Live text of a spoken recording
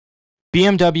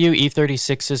BMW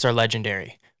E36s are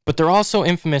legendary, but they're also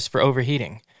infamous for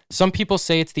overheating. Some people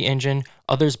say it's the engine,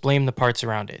 others blame the parts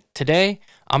around it. Today,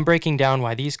 I'm breaking down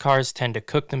why these cars tend to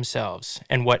cook themselves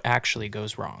and what actually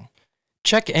goes wrong.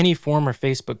 Check any forum or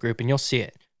Facebook group and you'll see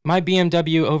it. My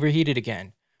BMW overheated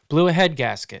again, blew a head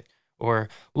gasket, or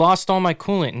lost all my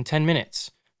coolant in 10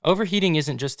 minutes. Overheating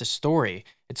isn't just a story,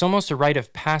 it's almost a rite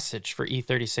of passage for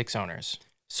E36 owners.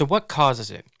 So what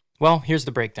causes it? Well, here's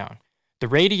the breakdown. The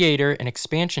radiator and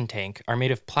expansion tank are made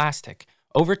of plastic.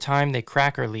 Over time, they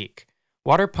crack or leak.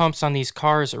 Water pumps on these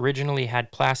cars originally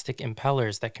had plastic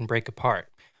impellers that can break apart.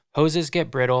 Hoses get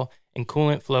brittle, and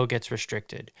coolant flow gets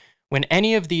restricted. When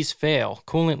any of these fail,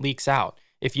 coolant leaks out.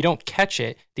 If you don't catch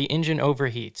it, the engine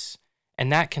overheats,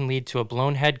 and that can lead to a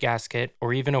blown head gasket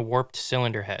or even a warped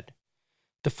cylinder head.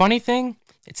 The funny thing?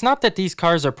 It's not that these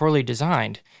cars are poorly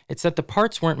designed, it's that the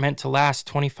parts weren't meant to last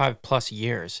 25 plus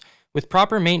years. With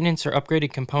proper maintenance or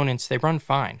upgraded components, they run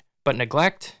fine. But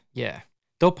neglect? Yeah,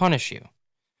 they'll punish you.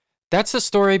 That's the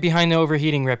story behind the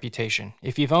overheating reputation.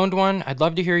 If you've owned one, I'd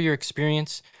love to hear your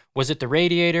experience. Was it the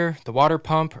radiator, the water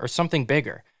pump, or something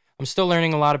bigger? I'm still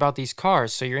learning a lot about these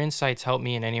cars, so your insights help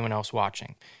me and anyone else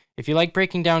watching. If you like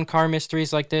breaking down car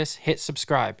mysteries like this, hit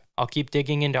subscribe. I'll keep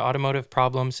digging into automotive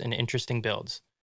problems and interesting builds.